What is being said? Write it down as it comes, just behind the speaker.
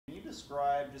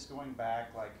describe, just going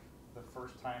back, like the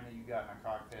first time that you got in a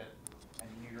cockpit and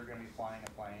you knew you were going to be flying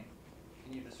a plane?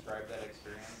 Can you describe that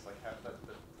experience, like how the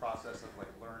process of like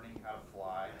learning how to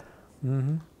fly?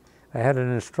 Mm-hmm. I had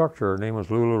an instructor. Her name was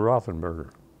Lulu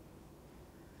Rothenberger,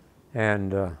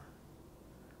 and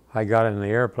I got in the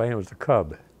airplane. It was the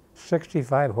Cub,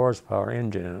 65 horsepower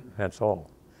engine in it. That's all.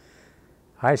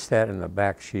 I sat in the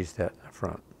back. She sat in the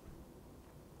front.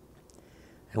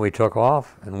 And we took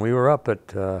off, and we were up at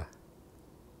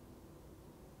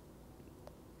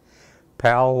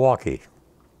Palwaukee.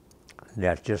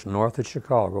 That's just north of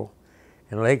Chicago,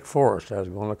 in Lake Forest. I was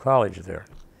going to college there.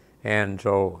 And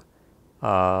so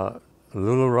Lulu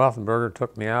Rothenberger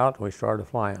took me out, and we started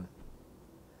flying.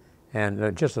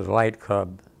 And just a light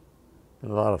Cub, a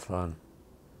lot of fun.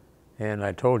 And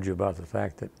I told you about the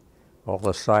fact that all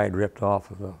the side ripped off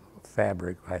of the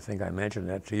fabric. I think I mentioned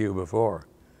that to you before.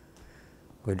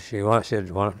 But she asked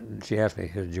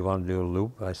me, "Did you want to do a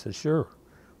loop?" I said, "Sure."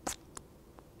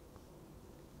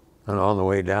 And on the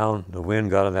way down, the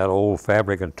wind got in that old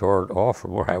fabric and tore it off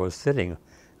from where I was sitting.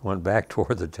 Went back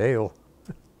toward the tail.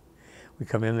 We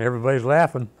come in and everybody's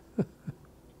laughing.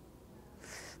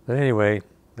 But anyway,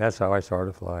 that's how I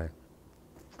started flying.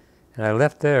 And I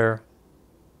left there.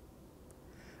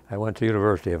 I went to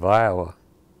University of Iowa.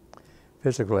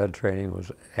 Physical ed training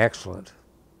was excellent.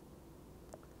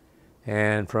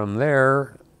 And from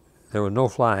there was no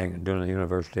flying during the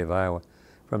University of Iowa.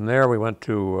 From there we went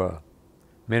to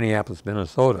Minneapolis,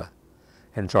 Minnesota,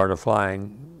 and started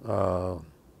flying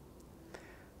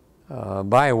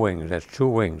by wings. That's two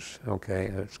wings, okay?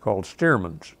 It's called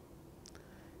Stearmans.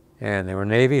 And they were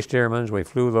Navy Stearmans. We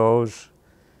flew those.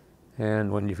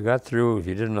 And when you got through, if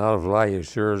you didn't know how to fly, you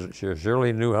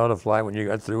surely knew how to fly when you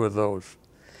got through with those.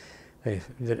 They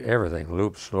did everything,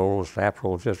 loops, slows, flap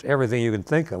rolls, just everything you can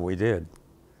think of we did.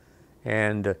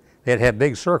 And they'd have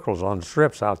big circles on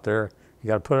strips out there. You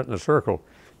got to put it in a circle.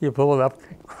 You pull it up,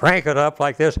 crank it up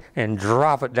like this, and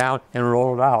drop it down and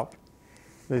roll it out.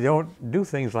 They don't do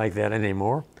things like that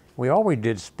anymore. We always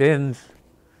did spins.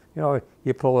 You know,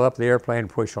 you pull up the airplane,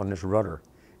 push on this rudder.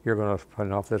 You're going to put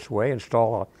it off this way and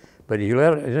stall it. But if you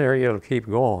let it in there, it'll keep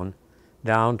going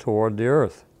down toward the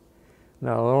earth.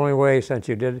 Now, the only way,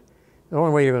 the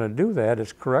only way you're going to do that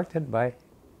is correct it by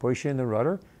pushing the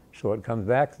rudder so it comes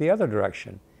back the other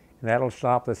direction. And that'll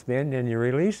stop the spin and you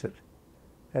release it.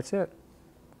 That's it.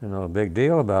 There's no big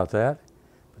deal about that.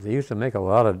 But they used to make a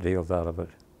lot of deals out of it.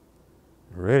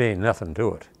 Really ain't nothing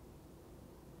to it.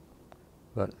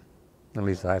 But at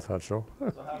least I thought so.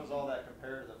 So how does all that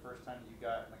compare to the first time you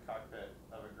got in the cockpit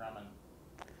of a Grumman?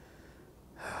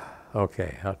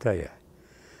 Okay, I'll tell you.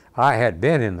 I had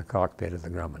been in the cockpit of the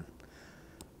Grumman,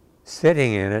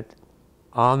 sitting in it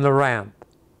on the ramp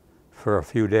for a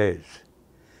few days.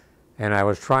 And I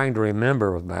was trying to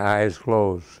remember with my eyes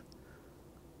closed.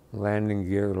 Landing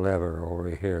gear lever over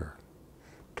here.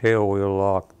 Tail wheel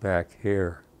lock back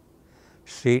here.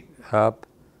 Seat up.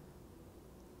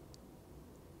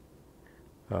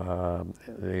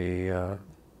 The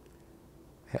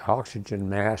oxygen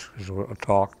masks will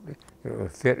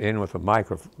fit in with a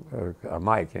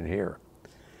mic in here.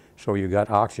 So you got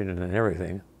oxygen and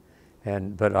everything.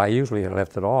 But I usually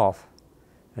left it off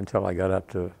until I got up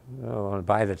to,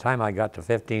 by the time I got to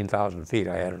 15,000 feet,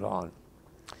 I had it on.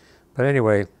 But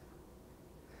anyway,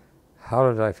 how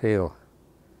did I feel?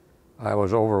 I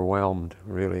was overwhelmed,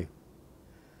 really.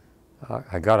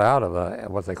 I got out of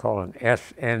what they call an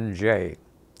SNJ.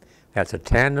 That's a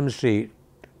tandem seat,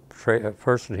 a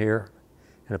person here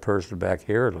and a person back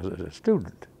here, a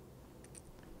student.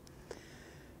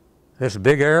 This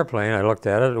big airplane, I looked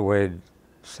at it, it weighed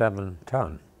 7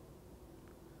 tons.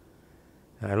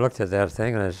 And I looked at that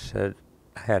thing and I said,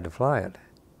 I had to fly it.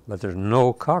 But there's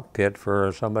no cockpit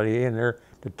for somebody in there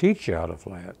to teach you how to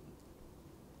fly it.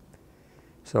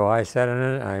 So I sat in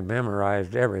it, I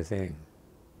memorized everything.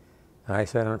 I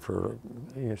sat in it for,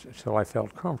 so I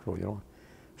felt comfortable,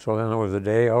 So then there was the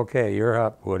day, okay, you're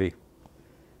up, Woody.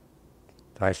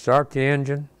 I start the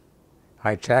engine,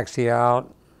 I taxi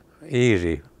out,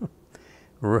 easy,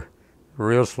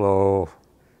 real slow,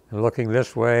 and looking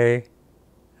this way,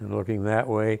 and looking that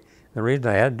way. The reason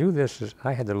I had to do this is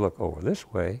I had to look over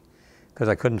this way because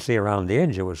I couldn't see around the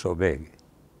engine, it was so big,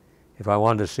 if I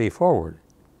wanted to see forward.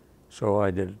 So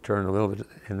I did turn a little bit,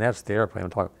 and that's the airplane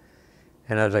I'm talking.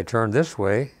 And as I turned this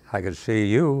way, I could see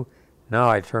you. Now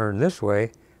I turned this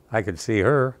way, I could see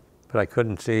her, but I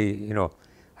couldn't see,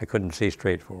 I couldn't see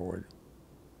straight forward.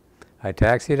 I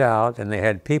taxied out, and they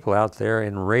had people out there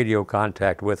in radio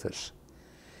contact with us.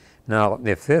 Now,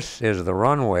 if this is the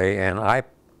runway, and I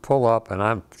pull up and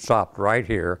I'm stopped right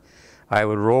here, I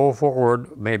would roll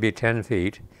forward maybe 10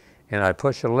 feet, and I'd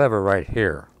push a lever right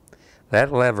here.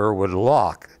 That lever would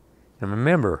lock. And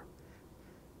remember,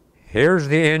 here's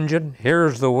the engine,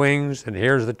 here's the wings, and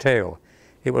here's the tail.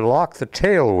 It would lock the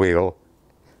tail wheel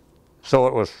so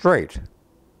it was straight.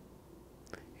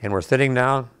 And we're sitting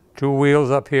down, 2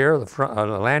 wheels up here, the front, the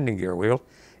landing gear wheel,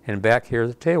 and back here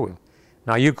the tail wheel.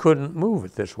 Now you couldn't move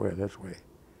it this way.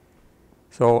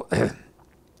 So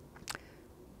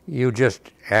you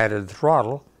just added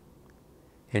throttle,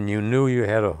 and you knew you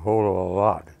had a hold of a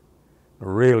lot,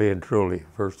 really and truly,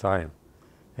 first time.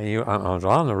 And I was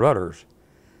on the rudders,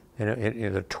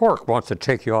 and the torque wants to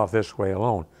take you off this way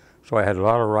alone. So I had a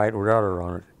lot of right rudder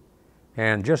on it.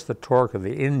 And just the torque of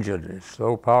the engine is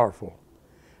so powerful,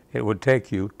 it would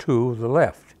take you to the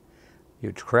left.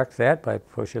 You'd correct that by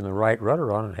pushing the right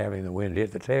rudder on and having the wind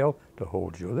hit the tail to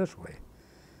hold you this way.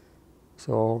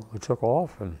 So it took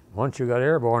off, and once you got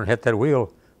airborne and hit that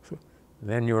wheel,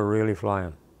 then you were really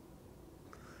flying.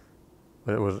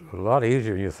 But it was a lot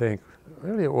easier than you think.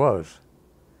 Really, it was.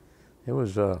 It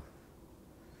was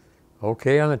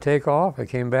okay on the takeoff. I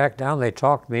came back down. They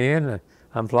talked me in.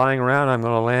 I'm flying around. I'm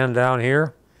going to land down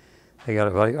here. They got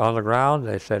it on the ground.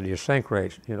 They said, your sync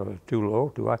rate, too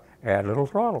low. Do I add a little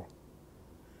throttle?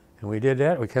 And we did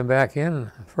that. We come back in. And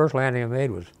the first landing I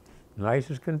made was nice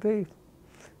as can be.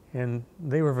 And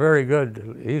they were very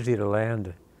good, easy to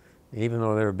land. Even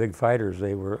though they were big fighters,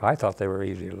 I thought they were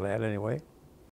easy to land anyway.